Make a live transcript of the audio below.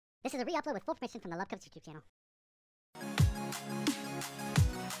This is a re-upload with full permission from the Love Coach YouTube channel.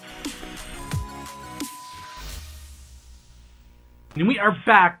 And we are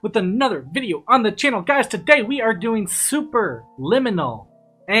back with another video on the channel. Guys, today we are doing Superliminal.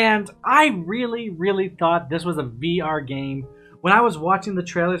 And I really thought this was a VR game. When I was watching the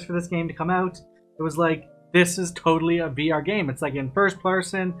trailers for this game to come out, it was like, this is totally a VR game. It's like in first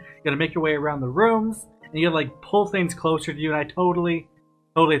person, you gotta make your way around the rooms, and you gotta like pull things closer to you, and I totally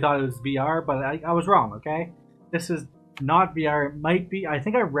thought it was VR, but I was wrong, okay? This is not VR. It might be. I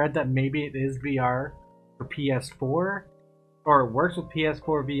think I read that maybe it is VR for PS4, or it works with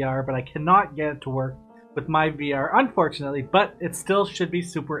PS4 VR, but I cannot get it to work with my VR, unfortunately, but it still should be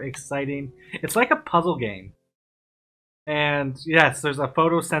super exciting. It's like a puzzle game. And yes, there's a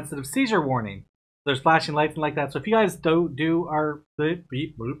photosensitive seizure warning. There's flashing lights and like that. So if you guys are beep,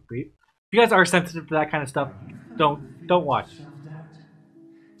 beep, boop, beep. If you guys are sensitive to that kind of stuff, don't watch.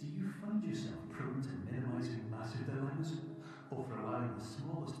 Do you find yourself prone to minimizing massive dilemmas, or for allowing the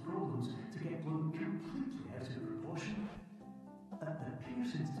smallest problems to get blown completely out of proportion? At the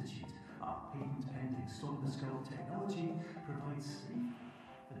Pierce Institute, our patent-pending somnosculpt technology provides safe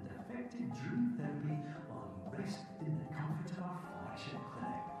and effective dream therapy while you rest in the comfort of our flagship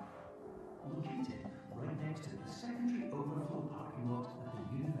clinic. Located right next to the secondary overflow parking lot at the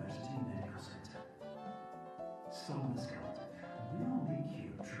University Medical Center. Somnosculpt will make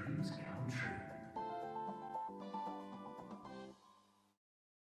your dreams come true.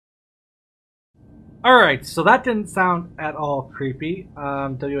 Alright, so that didn't sound at all creepy.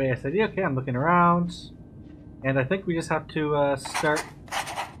 WASD, okay, I'm looking around. And I think we just have to start.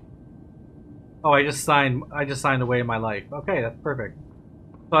 Oh, I just signed away my life. Okay, that's perfect.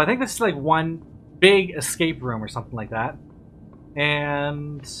 So I think this is like one big escape room or something like that.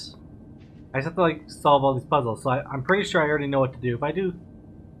 And I just have to like solve all these puzzles. So I'm pretty sure I already know what to do. If I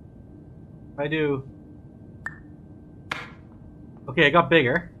do. Okay, it got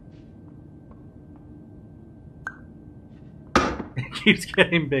bigger. It keeps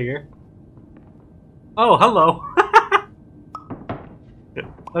getting bigger. Oh, hello.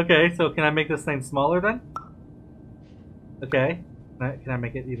 Okay, so can I make this thing smaller then? Okay. Can I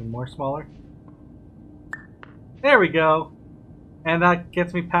make it even more smaller? There we go. And that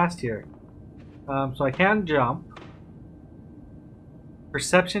gets me past here. So I can jump.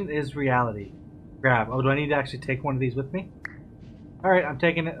 Perception is reality. Grab. Oh, do I need to actually take one of these with me? Alright, I'm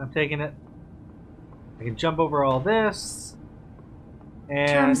taking it. I can jump over all this. And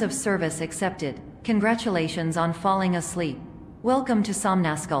Terms of service accepted. Congratulations on falling asleep. Welcome to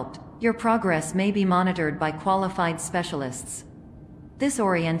Somnosculpt. Your progress may be monitored by qualified specialists. This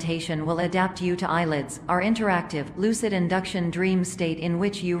orientation will adapt you to eyelids, our interactive, lucid induction dream state in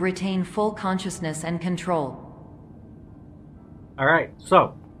which you retain full consciousness and control. Alright,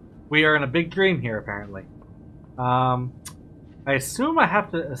 so we are in a big dream here apparently. I assume I have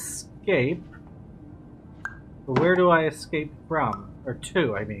to escape. But where do I escape from? Or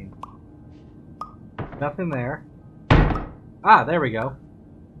to, I mean. Nothing there. Ah, there we go.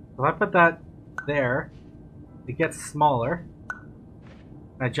 So if I put that there, it gets smaller.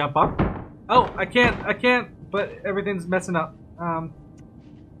 I jump up. Oh, I can't, but everything's messing up.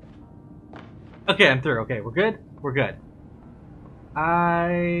 Okay, I'm through. Okay, we're good? We're good.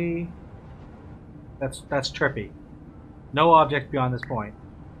 That's trippy. No object beyond this point.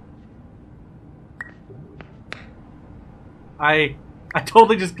 I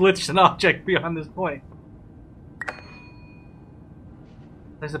totally just glitched an object beyond this point.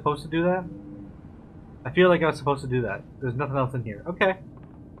 Was I supposed to do that? I feel like I was supposed to do that. There's nothing else in here. Okay.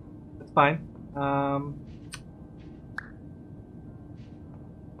 That's fine.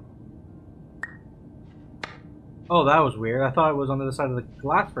 Oh, that was weird. I thought it was on the other side of the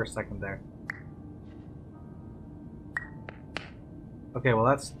glass for a second there. Okay, well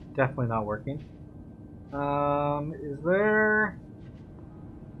that's definitely not working. Is there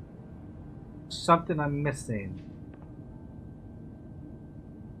something I'm missing?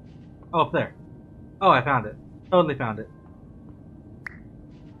 Oh, up there. Oh, I found it. Totally found it.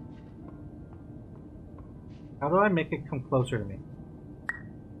 How do I make it come closer to me?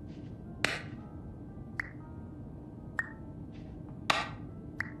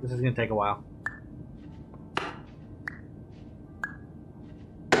 This is gonna take a while.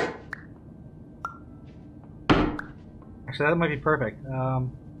 Actually, that might be perfect.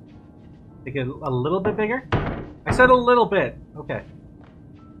 Make it a little bit bigger? I said a little bit. Okay.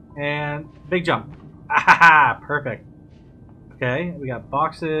 And big jump. Ah, perfect. Okay, we got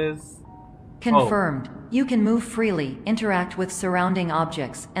boxes. Confirmed. You can move freely, interact with surrounding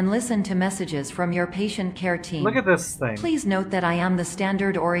objects, and listen to messages from your patient care team. Look at this thing. Please note that I am the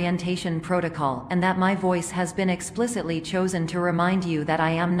standard orientation protocol and that my voice has been explicitly chosen to remind you that I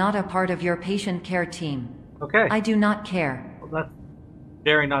am not a part of your patient care team. Okay. I do not care. Well, that's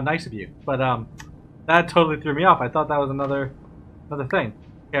very not nice of you. But that totally threw me off. I thought that was another thing.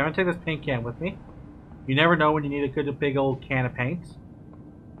 Okay, I'm gonna take this paint can with me. You never know when you need a good big old can of paint.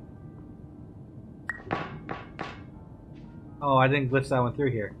 Oh, I didn't glitch that one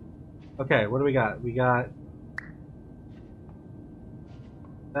through here. Okay, what do we got? We got...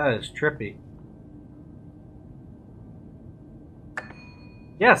 That is trippy.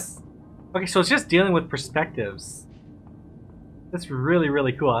 Yes! Okay, so it's just dealing with perspectives. That's really,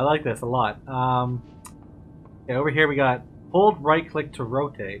 really cool. I like this a lot. Okay, over here we got hold right click to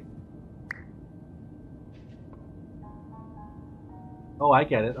rotate. Oh, I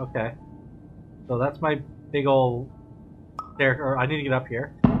get it. Okay. So that's my big old... There, or I need to get up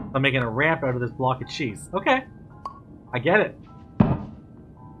here. I'm making a ramp out of this block of cheese. Okay. I get it.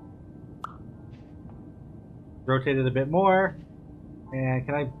 Rotate it a bit more. And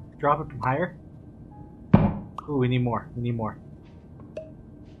can I drop it from higher? Ooh, we need more. We need more.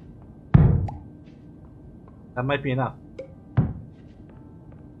 That might be enough.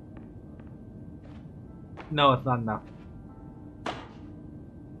 No, it's not enough.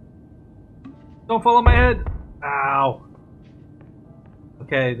 Don't fall on my head! Ow!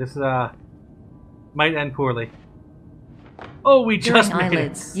 Okay, this might end poorly. Oh, we just During made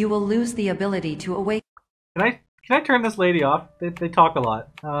eyelids, it. you will lose the ability to awake. Can I turn this lady off? They talk a lot.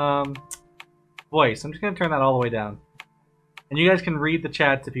 Voice. I'm just gonna turn that all the way down. And you guys can read the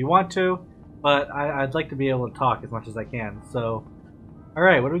chats if you want to, but I'd like to be able to talk as much as I can. So, all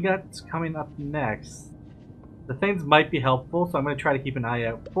right, what do we got coming up next? The things might be helpful, so I'm gonna try to keep an eye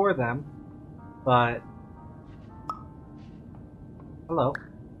out for them. But hello.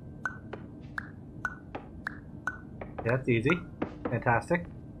 Yeah, that's easy. Fantastic.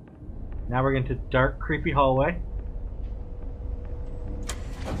 Now we're into dark, creepy hallway.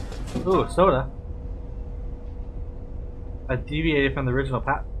 Ooh, soda. I deviated from the original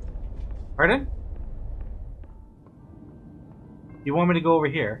path. Pardon? You want me to go over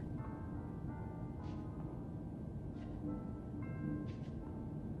here?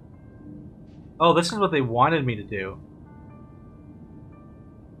 Oh, this is what they wanted me to do.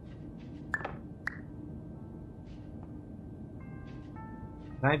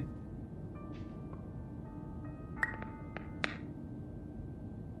 Can I...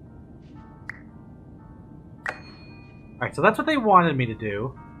 Alright, so that's what they wanted me to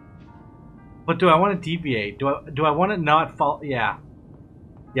do. But do I want to deviate? Do I want to not follow? Yeah.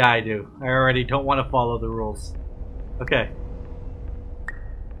 Yeah, I do. I already don't want to follow the rules. Okay.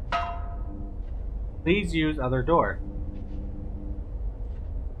 Please use other door.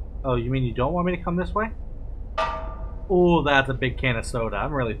 Oh, you mean you don't want me to come this way? Oh, that's a big can of soda.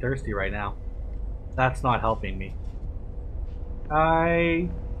 I'm really thirsty right now. That's not helping me. I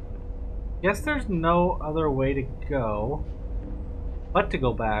guess there's no other way to go but to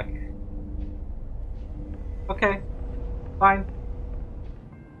go back. Okay, fine.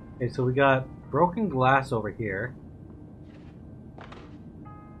 Okay, so we got broken glass over here.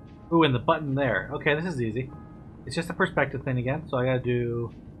 Ooh, and the button there. Okay, this is easy. It's just a perspective thing again, so I gotta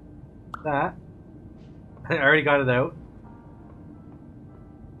do that. I already got it out.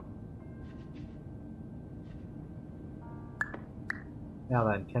 Now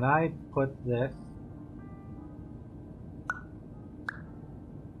then, can I put this?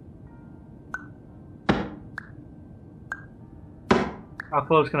 How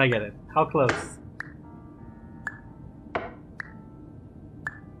close can I get it? How close?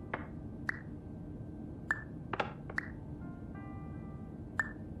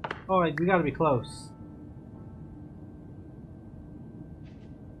 Oh, we gotta be close.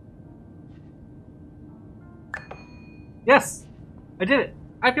 Yes! I did it!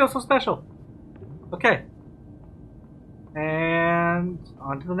 I feel so special! Okay. And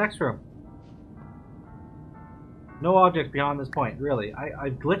on to the next room. No objects beyond this point, really.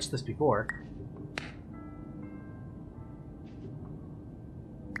 I've glitched this before.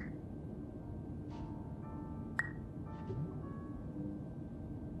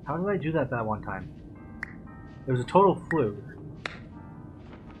 How did I do that one time? It was a total fluke.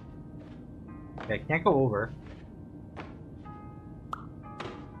 Okay, I can't go over.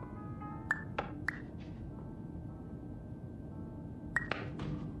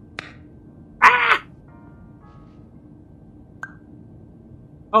 Ah!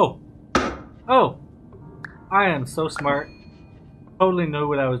 Oh! Oh! I am so smart. Totally knew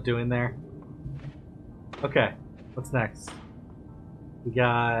what I was doing there. Okay, what's next? We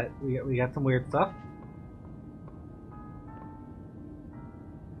got some weird stuff.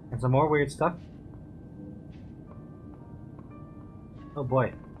 And some more weird stuff. Oh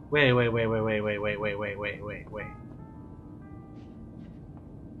boy. Wait.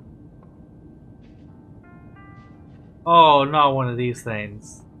 Oh, not one of these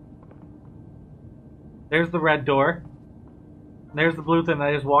things. There's the red door. There's the blue thing that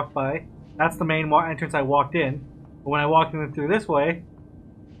I just walked by. That's the main entrance I walked in. But when I walked in through this way,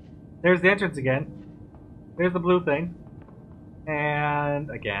 there's the entrance again. There's the blue thing. And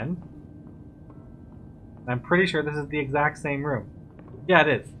again. I'm pretty sure this is the exact same room. Yeah, it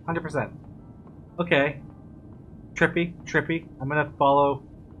is. 100%. Okay. Trippy. I'm gonna follow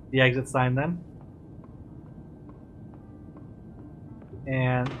the exit sign then.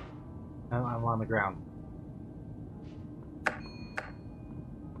 And I'm on the ground.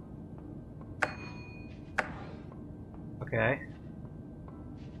 Okay.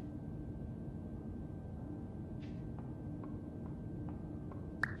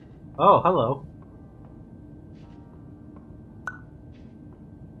 Oh, hello.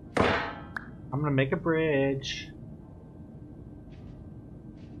 I'm gonna make a bridge.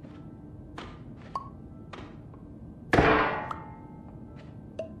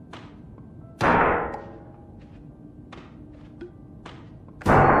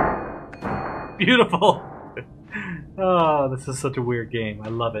 Beautiful! Oh, this is such a weird game. I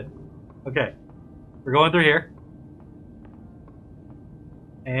love it. Okay. We're going through here.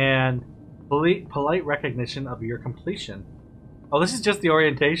 And polite recognition of your completion. Oh, this is just the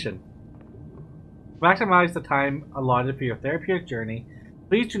orientation. Maximize the time allotted for your therapeutic journey.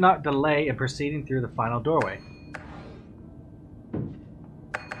 Please do not delay in proceeding through the final doorway.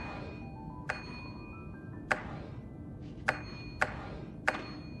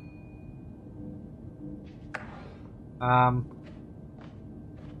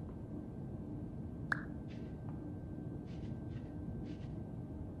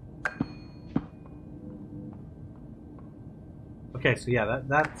 Okay, so yeah,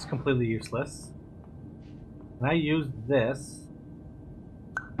 that's completely useless. And I use this.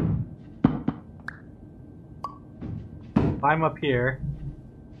 Climb up here.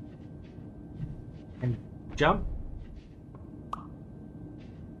 And jump.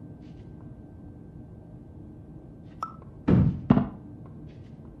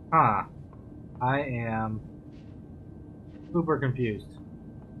 Huh. I am super confused.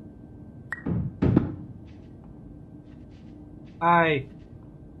 I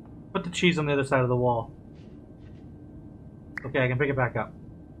put the cheese on the other side of the wall. Okay, I can pick it back up.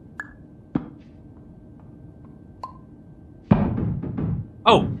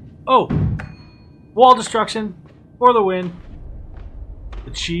 Oh! Oh! Wall destruction for the win.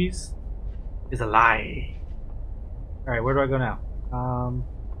 The cheese is a lie. Alright, where do I go now?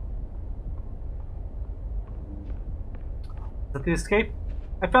 Is that the escape?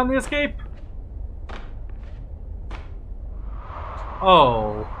 I found the escape!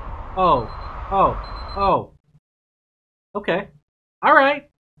 Oh. Oh. Oh. Oh. Okay.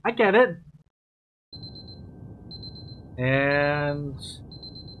 Alright. I get it. And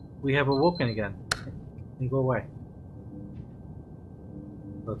we have awoken again. Can you go away?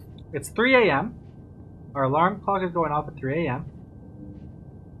 It's 3 a.m. Our alarm clock is going off at 3 a.m.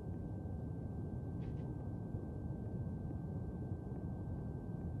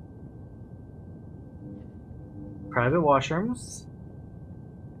 Private washrooms.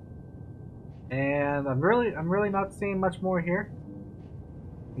 And I'm really not seeing much more here.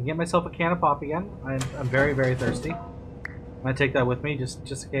 I can get myself a can of pop again. I'm very, very thirsty. I'm gonna take that with me just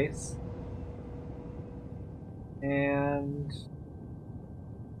in case. And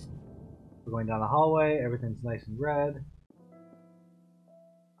we're going down the hallway. Everything's nice and red.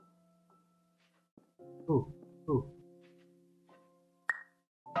 Ooh, ooh.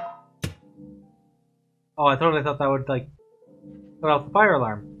 Oh, I totally thought that would like put off the fire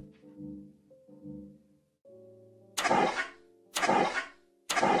alarm.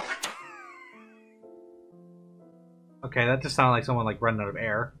 Okay, that just sounded like someone like running out of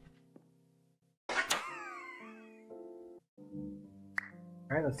air.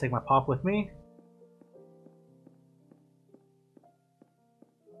 Alright, let's take my pop with me.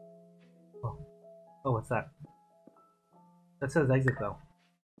 Oh. Oh, what's that? That says exit though.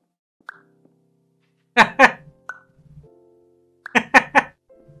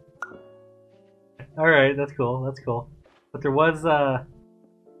 Alright, that's cool, that's cool. But there was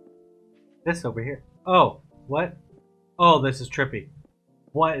this over here. Oh, what? Oh, this is trippy.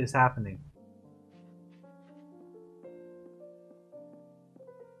 What is happening?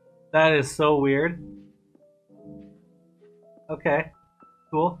 That is so weird. Okay.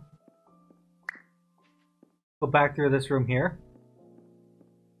 Cool. Go back through this room here.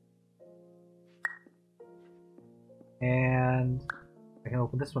 And I can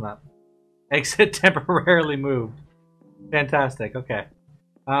open this one up. Exit temporarily moved. Fantastic. Okay.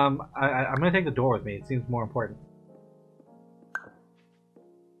 I'm gonna take the door with me. It seems more important.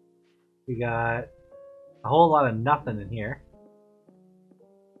 We got a whole lot of nothing in here.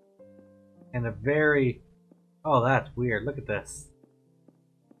 And a very... Oh, that's weird. Look at this.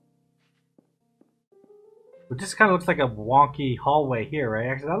 It just kind of looks like a wonky hallway here, right?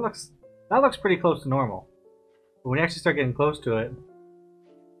 Actually, that looks pretty close to normal. But when you actually start getting close to it,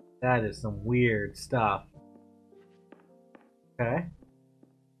 that is some weird stuff. Okay.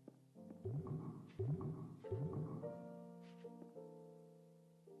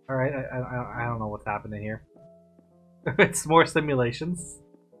 Alright, I don't know what's happening here. It's more simulations.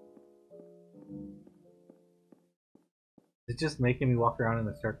 It's just making me walk around in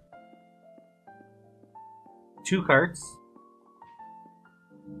the circle. 2 carts.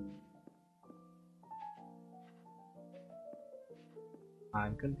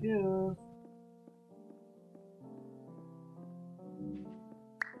 I'm confused.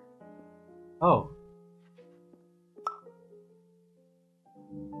 Oh.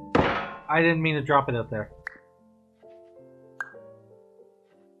 I didn't mean to drop it out there.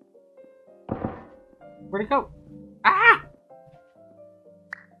 Where'd it go? Ah!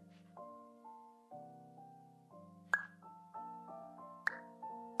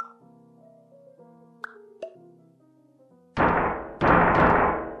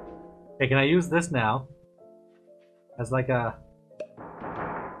 Okay, can I use this now as like a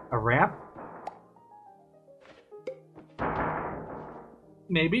ramp?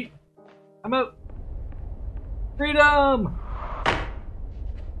 Maybe. I'm out. Freedom!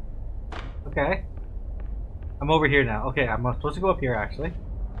 Okay. I'm over here now. Okay, I'm supposed to go up here actually.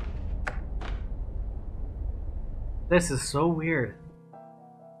 This is so weird.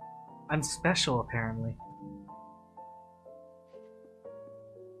 I'm special apparently.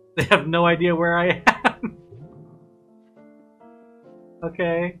 They have no idea where I am.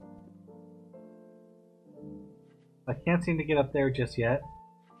 Okay. I can't seem to get up there just yet.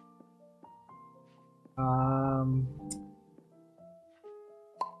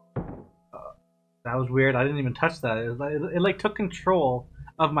 That was weird. I didn't even touch that. It like took control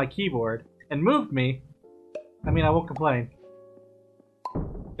of my keyboard and moved me. I mean, I won't complain.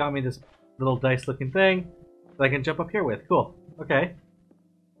 Got me this little dice looking thing that I can jump up here with. Cool. Okay.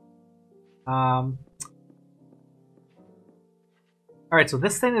 Alright, so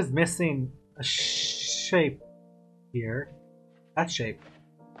this thing is missing a shape here. That shape.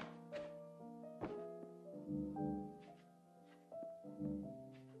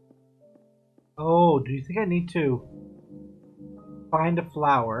 Oh, do you think I need to find a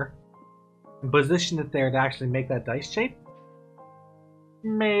flower and position it there to actually make that dice shape?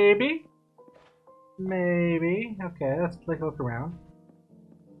 Maybe. Maybe. Okay, let's take a look around.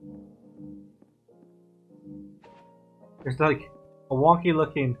 There's like a wonky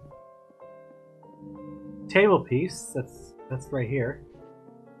looking table piece that's right here.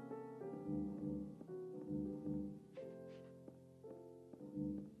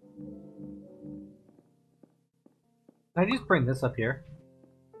 Can I just bring this up here?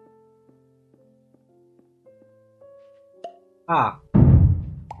 Ah.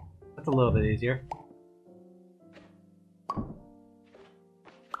 That's a little bit easier.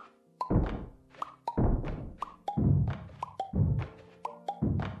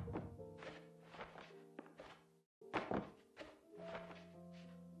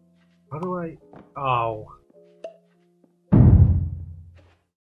 How do I... Oh.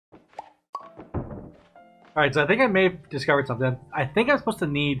 Alright, so I think I may have discovered something. I think I'm supposed to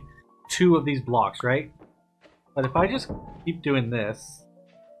need 2 of these blocks, right? But if I just keep doing this...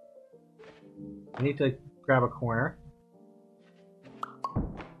 I need to grab a corner.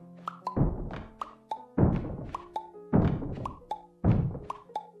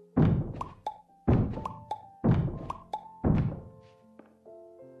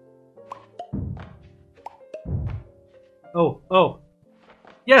 Oh, oh.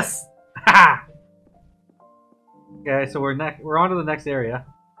 Yes! Ha! Okay, so we're on to the next area.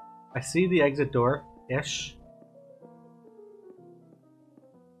 I see the exit door-ish.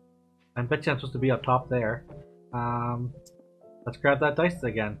 I bet you I'm supposed to be up top there. Let's grab that dice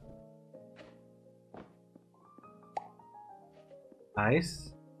again.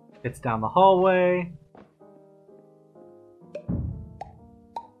 Nice. It's down the hallway.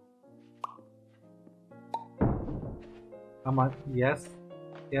 Come on. Yes.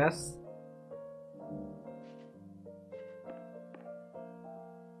 Yes.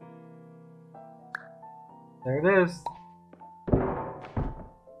 There it is.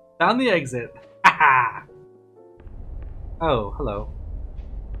 Found the exit. Haha! Oh, hello.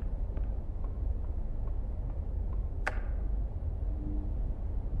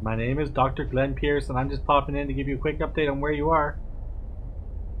 My name is Dr. Glenn Pierce, and I'm just popping in to give you a quick update on where you are.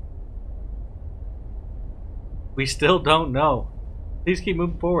 We still don't know. Please keep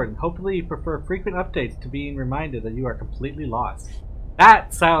moving forward, and hopefully you prefer frequent updates to being reminded that you are completely lost.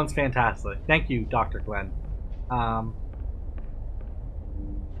 That sounds fantastic. Thank you, Dr. Glenn.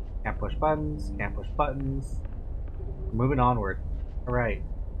 Can't push buttons, can't push buttons. Moving onward. Alright.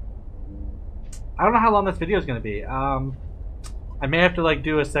 I don't know how long this video is going to be. I may have to like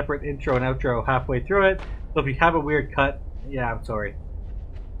do a separate intro and outro halfway through it. So if you have a weird cut, yeah, I'm sorry.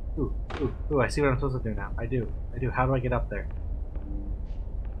 Ooh, I see what I'm supposed to do now. I do. How do I get up there?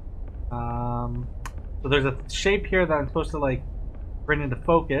 So there's a shape here that I'm supposed to like bring into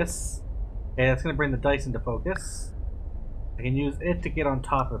focus. Okay, that's going to bring the dice into focus. I can use it to get on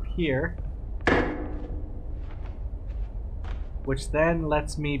top of here. Which then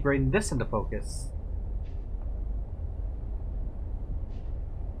lets me bring this into focus.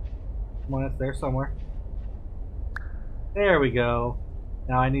 Come on, it's there somewhere. There we go.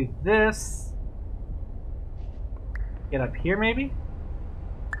 Now I need this. Get up here maybe?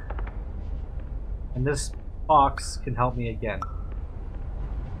 And this box can help me again.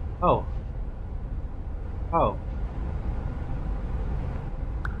 Oh. Oh.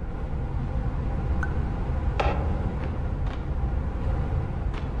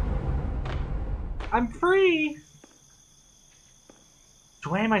 I'm free! Which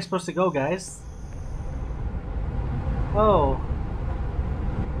way am I supposed to go, guys? Oh.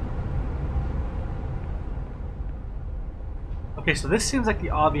 Okay, so this seems like the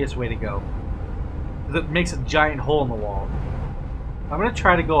obvious way to go. Because it makes a giant hole in the wall. I'm gonna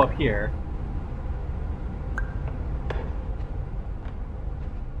try to go up here.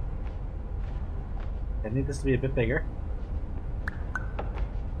 I need this to be a bit bigger.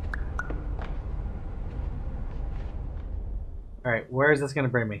 Alright, where is this gonna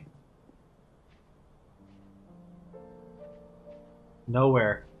bring me?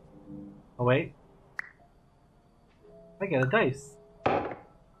 Nowhere. Oh wait. I get a dice.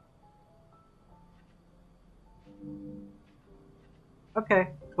 Okay,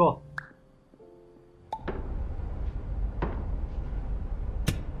 cool.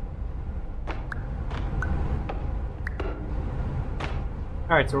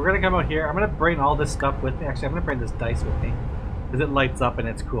 Alright, so we're gonna come out here. I'm gonna bring all this stuff with me. Actually, I'm gonna bring this dice with me. Because it lights up and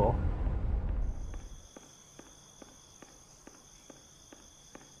it's cool.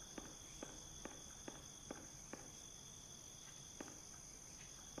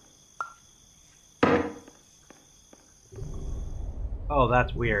 Oh,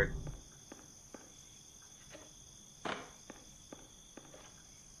 that's weird. Do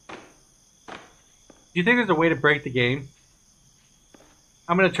you think there's a way to break the game?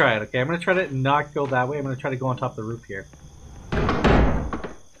 I'm gonna try it, okay? I'm gonna try to not go that way. I'm gonna try to go on top of the roof here.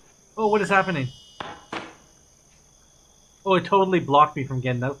 Oh, what is happening? Oh, it totally blocked me from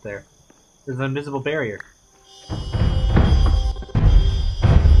getting out there. There's an invisible barrier.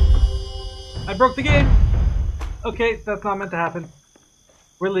 I broke the game! Okay, that's not meant to happen.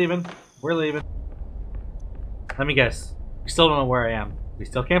 We're leaving. We're leaving. Let me guess. You still don't know where I am. We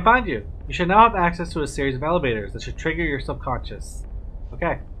still can't find you. You should now have access to a series of elevators that should trigger your subconscious.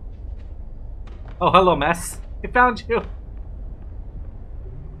 Okay. Oh, hello, mess. I found you.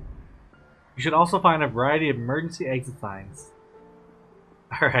 You should also find a variety of emergency exit signs.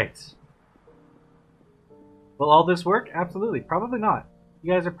 Alright. Will all this work? Absolutely. Probably not.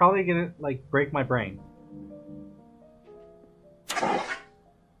 You guys are probably gonna, like, break my brain.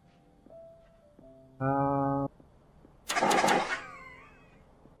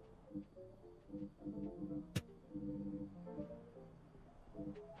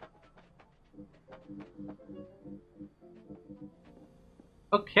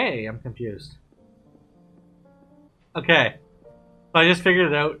 Okay, I'm confused. Okay. So I just figured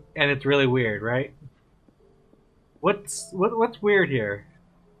it out, and it's really weird, right? What's weird here?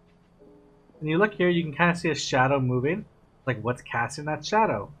 When you look here, you can kind of see a shadow moving. Like, what's casting that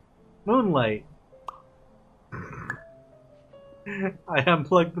shadow? Moonlight. I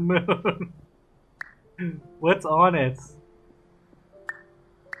unplugged the moon. What's on it?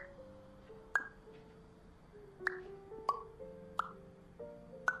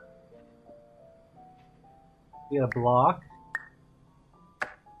 We got a block.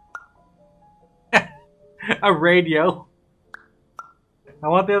 A radio. I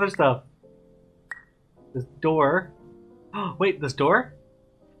want the other stuff. This door. Oh, wait, this door?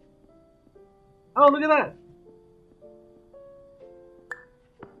 Oh, look at that.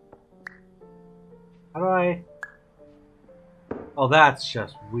 How do I... Oh, that's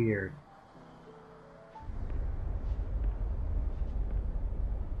just weird.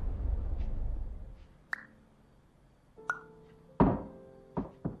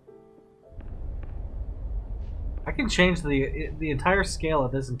 I can change the entire scale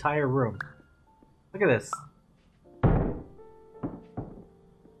of this entire room. Look at this.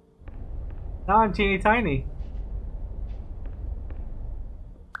 Now I'm teeny tiny.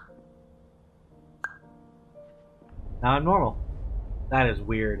 Now I'm normal. That is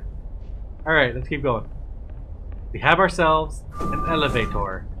weird. Alright, let's keep going. We have ourselves an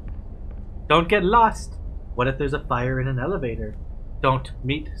elevator. Don't get lost. What if there's a fire in an elevator? Don't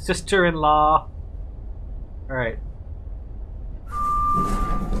meet sister-in-law. Alright.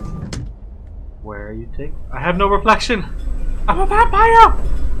 Where are you taking? I have no reflection. I'm a vampire!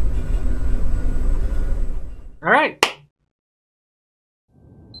 Alright.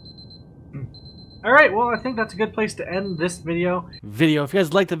 Alright, well, I think that's a good place to end this video. If you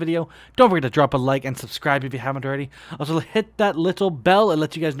guys liked the video, don't forget to drop a like and subscribe if you haven't already. Also, hit that little bell and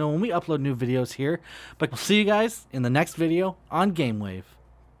let you guys know when we upload new videos here. But we'll see you guys in the next video on GameWave.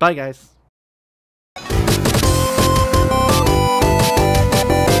 Bye, guys.